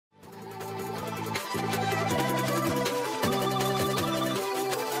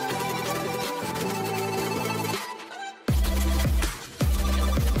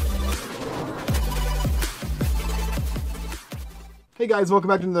Hey guys, welcome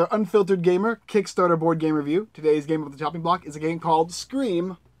back to another Unfiltered Gamer Kickstarter board game review. Today's game of the chopping block is a game called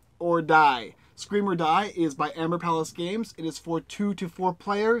Scream or Die. Scream or Die is by Amber Palace Games. It is for 2 to 4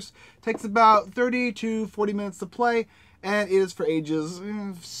 players. Takes about 30 to 40 minutes to play, and it is for ages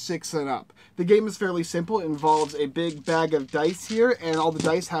 6 and up. The game is fairly simple. It involves a big bag of dice here, and all the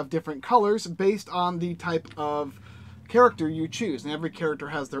dice have different colors based on the type of character you choose, and every character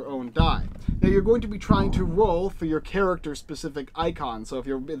has their own die. Now you're going to be trying to roll for your character specific icon. So if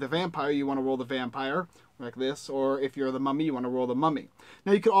you're the vampire, you want to roll the vampire like this, or if you're the mummy, you want to roll the mummy.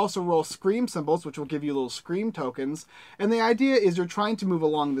 Now you can also roll scream symbols, which will give you little scream tokens, and the idea is you're trying to move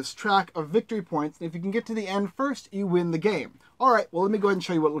along this track of victory points, and if you can get to the end first, you win the game. Alright, well let me go ahead and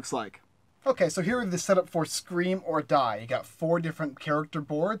show you what it looks like. Okay, so here is the setup for Scream or Die. You got 4 different character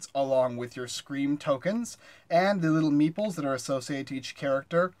boards along with your Scream tokens and the little meeples that are associated to each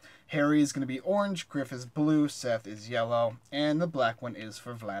character. Harry is going to be orange, Griff is blue, Seth is yellow, and the black one is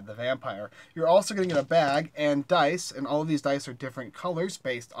for Vlad the Vampire. You're also going to get a bag and dice, and all of these dice are different colors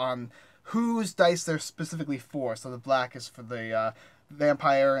based on whose dice they're specifically for. So the black is for the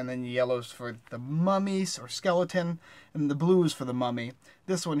vampire, and then the yellow's for the mummies or skeleton, and the blue's for the mummy.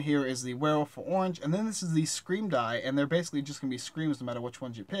 This one here is the werewolf for orange, and then this is the scream die, and they're basically just going to be screams no matter which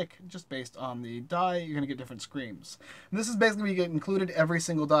ones you pick. Just based on the die, you're going to get different screams. And this is basically where you get included. Every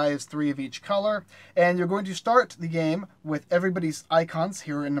single die is 3 of each color, and you're going to start the game with everybody's icons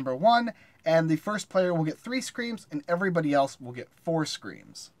here in number 1, and the first player will get 3 screams, and everybody else will get 4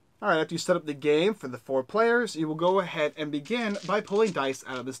 screams. Alright, after you set up the game for the 4 players, you will go ahead and begin by pulling dice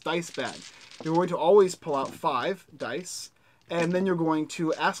out of this dice bag. You're going to always pull out 5 dice, and then you're going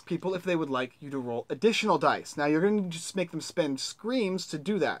to ask people if they would like you to roll additional dice. Now, you're going to just make them spend screams to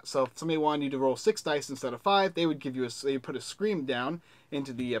do that. So if somebody wanted you to roll 6 dice instead of 5, they would give you they would put a scream down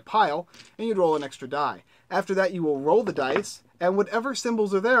into the pile, and you'd roll an extra die. After that, you will roll the dice, and whatever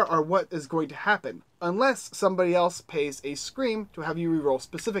symbols are there are what is going to happen, unless somebody else pays a scream to have you re-roll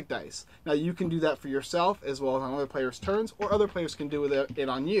specific dice. Now, you can do that for yourself as well as on other players' turns, or other players can do it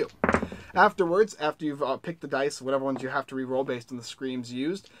on you. Afterwards, after you've picked the dice, whatever ones you have to re-roll based on the screams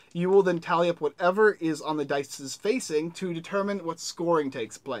used, you will then tally up whatever is on the dice's facing to determine what scoring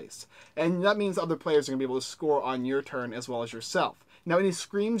takes place. And that means other players are going to be able to score on your turn as well as yourself. Now, any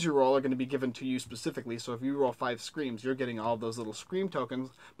screams you roll are going to be given to you specifically, so if you roll 5 screams, you're getting all those little scream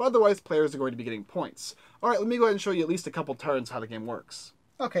tokens, but otherwise players are going to be getting points. Alright, let me go ahead and show you at least a couple turns how the game works.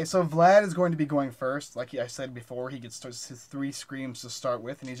 Okay, so Vlad is going to be going first. Like I said before, he gets his 3 screams to start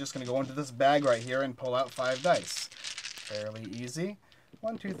with, and he's just going to go into this bag right here and pull out 5 dice. Fairly easy.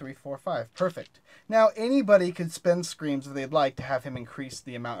 1, 2, 3, 4, 5. Perfect. Now, anybody could spend screams if they'd like to have him increase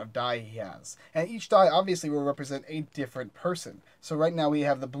the amount of die he has. And each die obviously will represent a different person. So right now we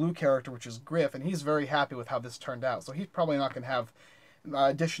have the blue character, which is Griff, and he's very happy with how this turned out. So he's probably not going to have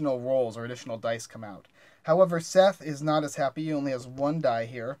additional rolls or additional dice come out. However, Seth is not as happy. He only has 1 die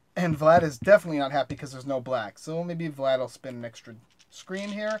here. And Vlad is definitely not happy because there's no black. So maybe Vlad will spin an extra scream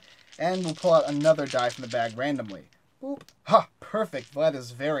here, and we'll pull out another die from the bag randomly. Oop. Ha! Perfect. Vlad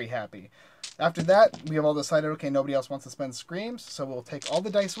is very happy. After that, we have all decided, okay, nobody else wants to spend screams, so we'll take all the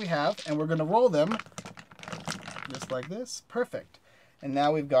dice we have, and we're going to roll them just like this. Perfect. And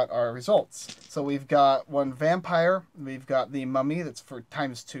now we've got our results. So we've got 1 vampire, we've got the mummy, that's for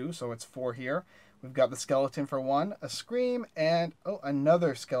 ×2, so it's 4 here. We've got the skeleton for 1, a scream, and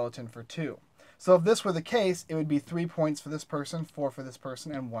another skeleton for 2. So if this were the case, it would be 3 points for this person, 4 for this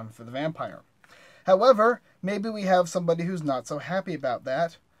person, and 1 for the vampire. However, maybe we have somebody who's not so happy about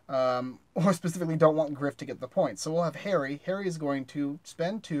that, or specifically don't want Griff to get the points. So we'll have Harry. Harry is going to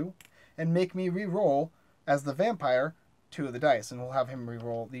spend 2 and make me re-roll, as the vampire, 2 of the dice. And we'll have him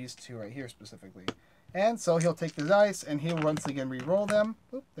re-roll these 2 right here specifically. And so he'll take the dice, and he'll once again re-roll them.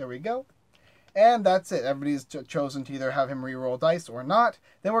 Oop, there we go. And that's it. Everybody's chosen to either have him re-roll dice or not.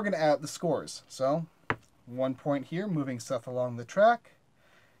 Then we're going to add the scores. So 1 point here, moving Seth along the track.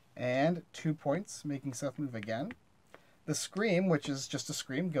 And 2 points, making Seth move again. The scream, which is just a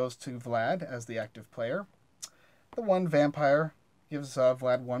scream, goes to Vlad as the active player. The 1 vampire gives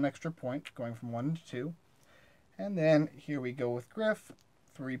Vlad 1 extra point, going from 1 to 2. And then here we go with Griff,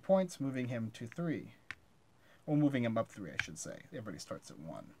 3 points, moving him to 3. Well, moving him up 3, I should say. Everybody starts at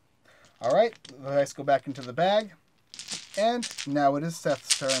 1. Alright, the dice go back into the bag. And now it is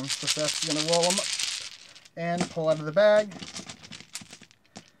Seth's turn. So Seth's going to roll them up and pull out of the bag.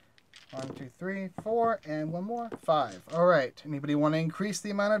 1, 2, 3, 4, and 1 more, 5. All right, anybody want to increase the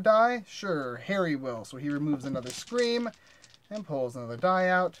amount of die? Sure, Harry will. So he removes another scream and pulls another die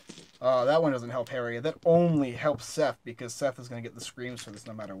out. That one doesn't help Harry. That only helps Seth, because Seth is going to get the screams for this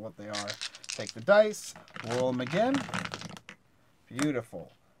no matter what they are. Take the dice, roll them again.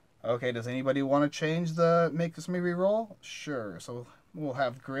 Beautiful. Okay, does anybody want to change make this me re-roll? Sure. So we'll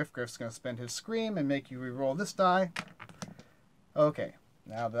have Griff. Griff's going to spend his scream and make you re-roll this die. Okay,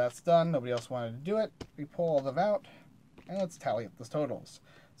 now that's done. Nobody else wanted to do it. We pull all of them out, and let's tally up the totals.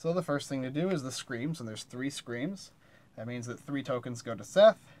 So the first thing to do is the screams, and there's 3 screams. That means that 3 tokens go to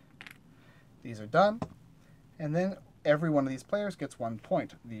Seth. These are done. And then every one of these players gets 1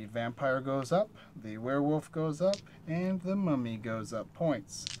 point. The vampire goes up, the werewolf goes up, and the mummy goes up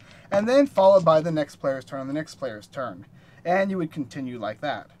points. And then followed by the next player's turn and the next player's turn. And you would continue like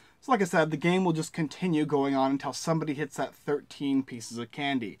that. So like I said, the game will just continue going on until somebody hits that 13 pieces of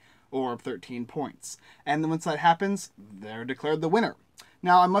candy, or 13 points. And then once that happens, they're declared the winner.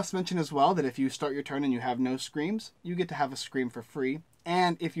 Now, I must mention as well that if you start your turn and you have no screams, you get to have a scream for free.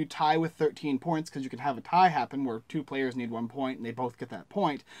 And if you tie with 13 points, because you can have a tie happen where 2 players need 1 point and they both get that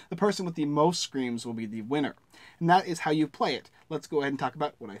point, the person with the most screams will be the winner. And that is how you play it. Let's go ahead and talk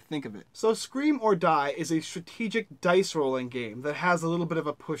about what I think of it. So Scream or Die is a strategic dice rolling game that has a little bit of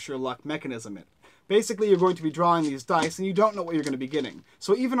a push your luck mechanism in it. Basically, you're going to be drawing these dice, and you don't know what you're going to be getting.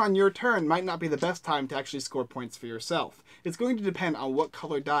 So even on your turn might not be the best time to actually score points for yourself. It's going to depend on what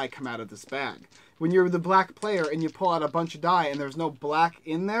color die come out of this bag. When you're the black player and you pull out a bunch of die and there's no black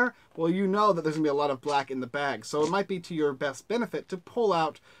in there, well, you know that there's going to be a lot of black in the bag. So it might be to your best benefit to pull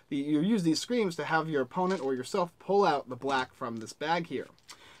out, you use these screams to have your opponent or yourself pull out the black from this bag here.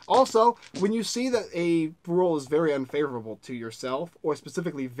 Also, when you see that a roll is very unfavorable to yourself, or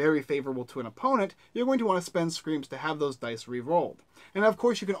specifically very favorable to an opponent, you're going to want to spend screams to have those dice re-rolled. And of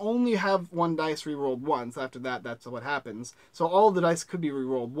course, you can only have 1 dice re-rolled once. After that, that's what happens. So all of the dice could be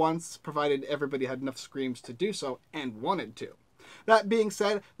re-rolled once, provided everybody had enough screams to do so and wanted to. That being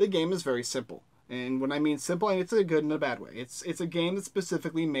said, the game is very simple. And when I mean simple, I mean it's a good and a bad way. It's a game that's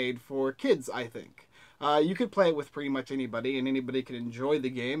specifically made for kids, I think. You could play it with pretty much anybody, and anybody can enjoy the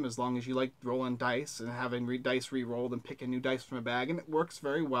game as long as you like rolling dice and having dice re-rolled and picking new dice from a bag, and it works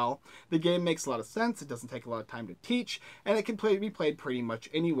very well. The game makes a lot of sense, it doesn't take a lot of time to teach, and it can be played pretty much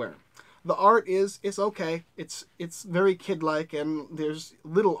anywhere. The art it's okay. It's very kid-like, and there's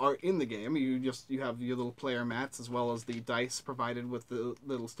little art in the game. You have your little player mats as well as the dice provided with the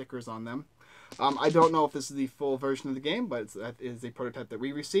little stickers on them. I don't know if this is the full version of the game, but that is a prototype that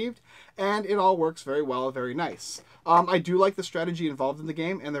we received, and it all works very well, very nice. I do like the strategy involved in the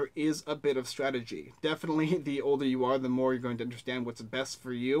game, and there is a bit of strategy. Definitely, the older you are, the more you're going to understand what's best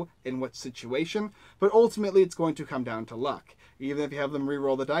for you in what situation, but ultimately it's going to come down to luck. Even if you have them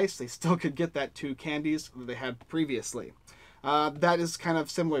re-roll the dice, they still could get that 2 candies that they had previously. That is kind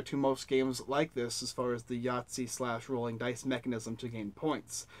of similar to most games like this as far as the Yahtzee/rolling dice mechanism to gain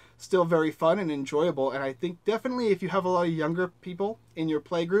points. Still very fun and enjoyable, and I think definitely if you have a lot of younger people in your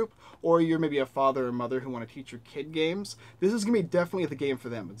play group, or you're maybe a father or mother who want to teach your kid games, this is going to be definitely the game for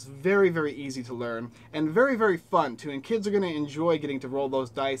them. It's very, very easy to learn, and very, very fun too, and kids are going to enjoy getting to roll those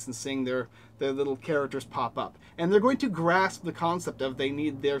dice and seeing their little characters pop up. And they're going to grasp the concept of they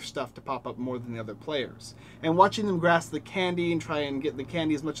need their stuff to pop up more than the other players. And watching them grasp the candy and try and get the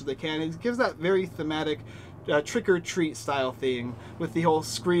candy as much as they can, it gives that very thematic trick-or-treat style thing with the whole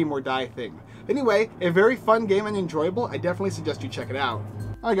scream or die thing. Anyway, a very fun game and enjoyable. I definitely suggest you check it out.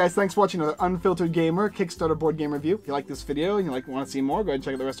 Alright guys, thanks for watching another Unfiltered Gamer Kickstarter board game review. If you like this video and you want to see more, go ahead and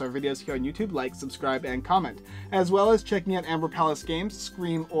check out the rest of our videos here on YouTube. Like, subscribe, and comment. As well as checking out Amber Palace Games'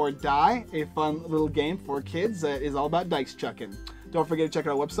 Scream or Die, a fun little game for kids that is all about dice chucking. Don't forget to check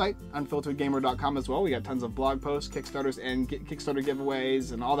out our website, unfilteredgamer.com as well. We got tons of blog posts, Kickstarters, and Kickstarter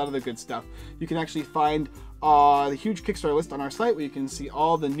giveaways, and all that other good stuff. You can actually find the huge Kickstarter list on our site where you can see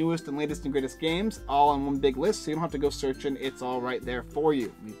all the newest and latest and greatest games all on one big list, so you don't have to go searching. It's all right there for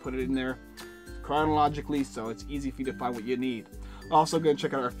you. We put it in there chronologically, so it's easy for you to find what you need. Also, go and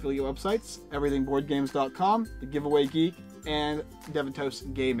check out our affiliate websites, everythingboardgames.com, The Giveaway Geek, and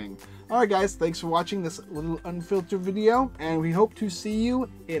Devitos Gaming. Alright guys, thanks for watching this little unfiltered video, and we hope to see you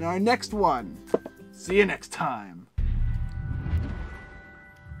in our next one. See you next time.